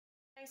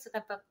Guys,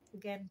 welcome back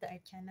again to our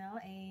channel,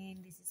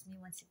 and this is me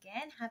once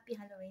again. Happy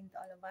Halloween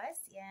to all of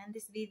us. Yan,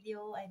 this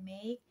video I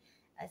make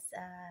as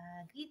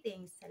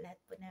greetings sa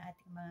lahat po ng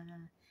ating mga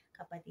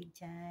kapatid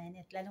dyan,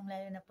 at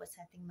lalong-lalo na po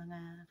sa ating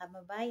mga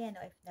kababayan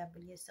o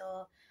OFW.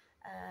 So,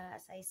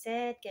 as I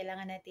said,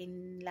 kailangan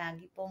natin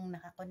lagi pong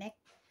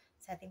nakakonect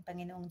sa ating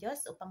Panginoong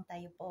Diyos upang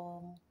tayo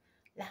pong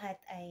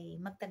lahat ay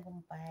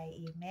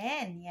magtagumpay.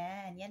 Amen.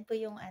 Yan po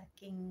yung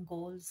aking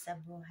goals sa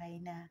buhay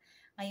na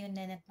ngayon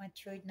na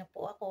nag-matured na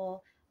po ako.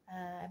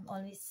 I'm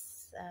always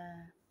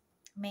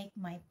make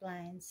my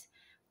plans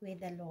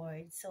with the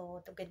Lord.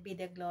 So, to God be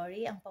the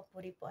glory. Ang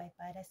papuri po ay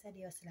para sa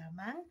Diyos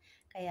lamang.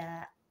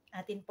 Kaya,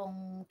 atin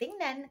pong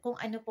tingnan kung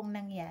ano pong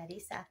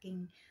nangyari sa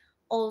aking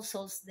All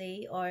Souls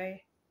Day or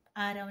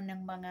araw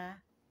ng mga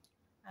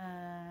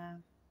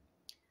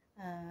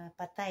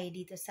patay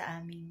dito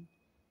sa aming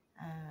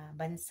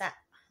bansa.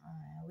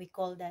 We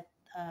call that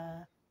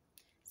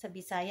sa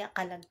Bisaya,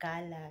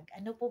 kalag-kalag.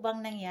 Ano po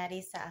bang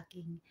nangyari sa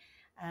aking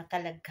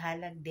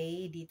kalag-kalag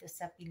day dito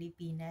sa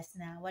Pilipinas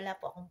na wala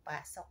po akong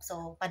pasok?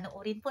 So,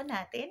 panoorin po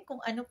natin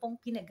kung ano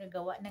pong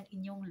pinagagawa ng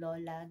inyong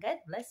lola.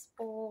 God bless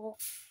po.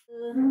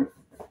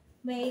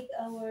 Make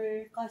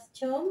our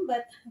costume,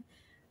 but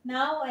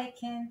now I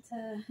can't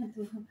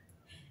do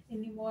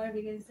anymore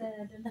because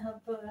I don't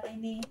have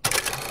any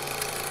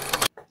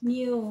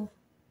new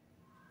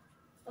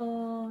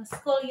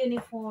school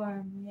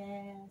uniform.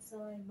 Yeah,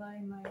 so I buy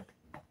my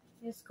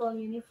new school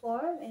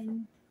uniform,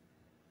 and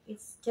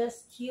it's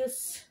just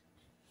used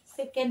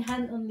second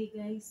hand only,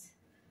 guys.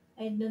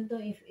 I don't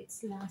know if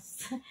it's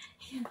last.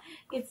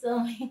 It's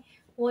only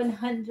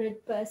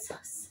 100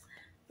 pesos.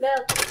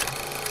 Look.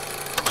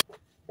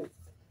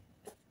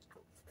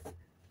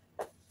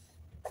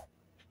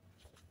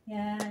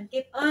 Yeah,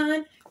 keep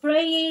on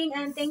praying,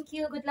 and thank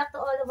you. Good luck to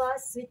all of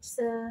us, which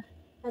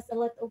has a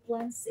lot of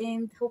plans,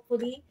 and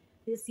hopefully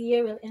this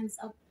year will end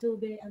up to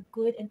be a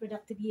good and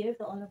productive year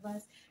for all of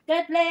us.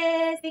 God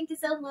bless. Thank you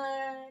so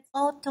much.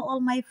 Oh, to all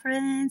my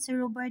friends,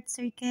 Sir Robert,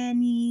 Sir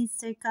Kenny,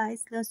 Sir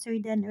Kaislo,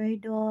 Sir Dan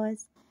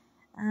Erdos,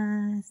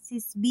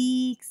 Sis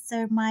Beek,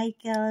 Sir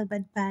Michael,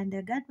 Bad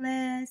Panda. God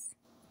bless.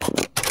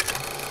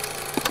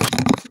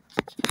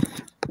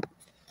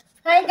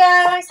 Hi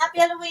guys, happy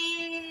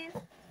Halloween.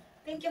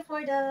 Thank you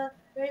for the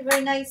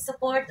very nice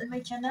support on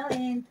my channel,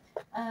 and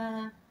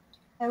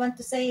I want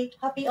to say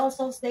happy All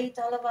Souls Day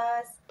to all of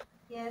us.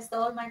 Yes,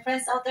 to all my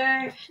friends out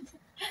there,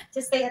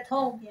 just stay at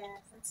home.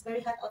 Yes, it's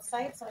very hot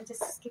outside, so I just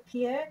skip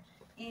here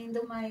and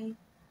do my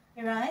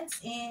errands.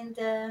 And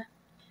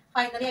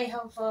finally, I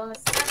have from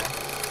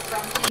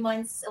 3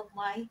 months of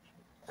my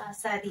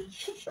study.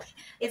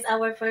 It's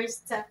our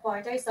first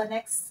quarter, so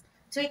next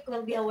week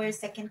will be our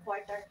second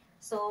quarter.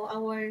 So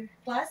our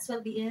class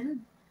will be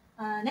in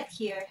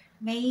next year,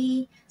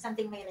 May,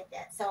 something May like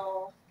that.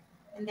 So,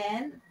 and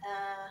then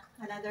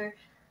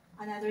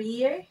another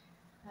year,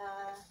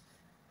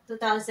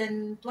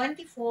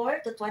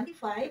 2024 to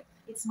 25,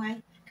 it's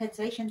my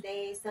graduation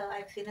day. So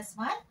I finished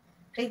my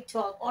grade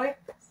 12 or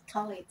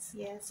college.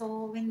 Yeah.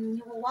 So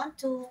when I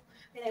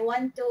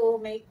want to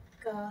make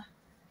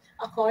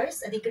a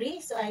course, a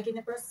degree, so I'm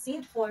gonna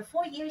proceed for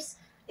 4 years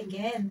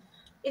again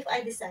if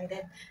I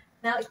decided.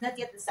 Now it's not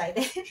yet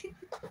decided.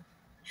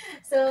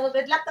 So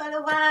good luck to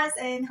all of us,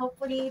 and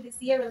hopefully this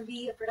year will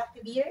be a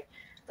productive year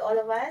to all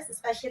of us,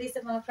 especially sa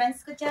mga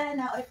friends ko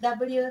dyan na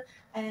OFW,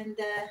 and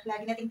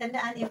lagi nating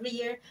tandaan, every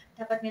year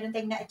dapat meron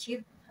tayong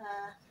na-achieve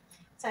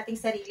sa ating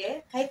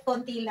sarili, kahit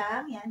konti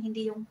lang, yan,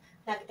 hindi yung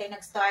lagi tayong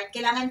nag-start.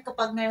 Kailangan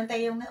kapag meron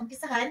tayong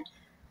umpisahan,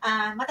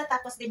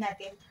 matatapos din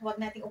natin. Huwag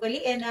nating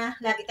ugaliin na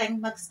lagi tayong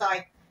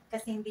mag-start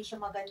kasi hindi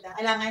siya maganda.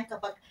 Kailangan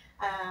kapag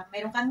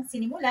meron kang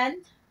sinimulan,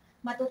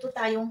 matuto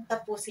tayong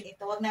tapusin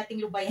ito. Huwag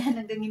nating lubayan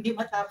hanggang hindi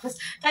matapos.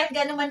 Kahit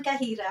gano'n man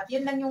kahirap,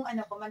 yun lang yung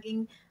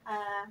maging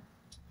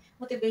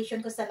motivation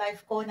ko sa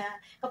life ko, na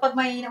kapag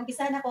may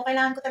naumpisahan ako,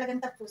 kailangan ko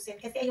talagang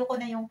tapusin kasi ayoko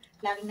na yung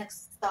laging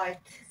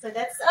nag-start. So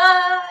that's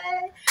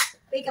all.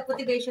 Take a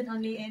motivation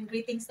only, and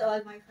greetings to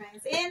all my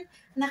friends. And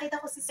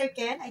nakita ko si Sir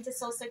Ken. I just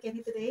saw Sir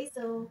Kenny today,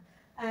 so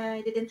I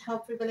didn't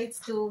have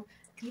privilege to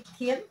greet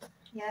him.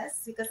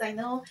 Yes, because I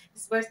know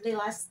his birthday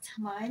last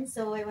month.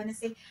 So I want to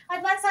say,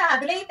 advance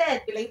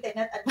belated,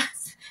 not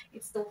advance.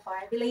 It's too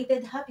far.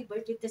 Belated happy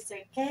birthday to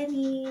Sir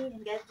Kenny,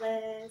 and God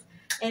bless.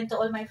 And to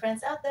all my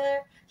friends out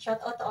there,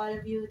 shout out to all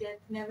of you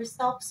that never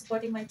stop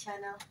supporting my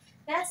channel.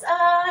 That's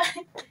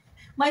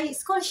my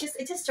school shoes.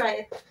 I just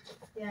tried it.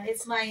 Yeah,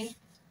 it's my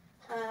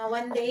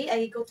one day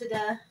I go to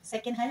the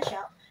second-hand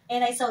shop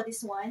and I saw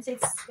this one. So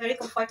it's very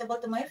comfortable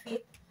to my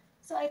feet.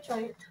 So I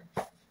tried it.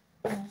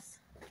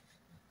 Yes.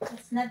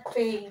 It's not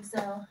paying,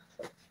 so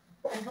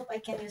I hope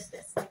I can use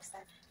this next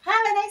time.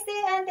 Have a nice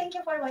day, and thank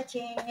you for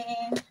watching.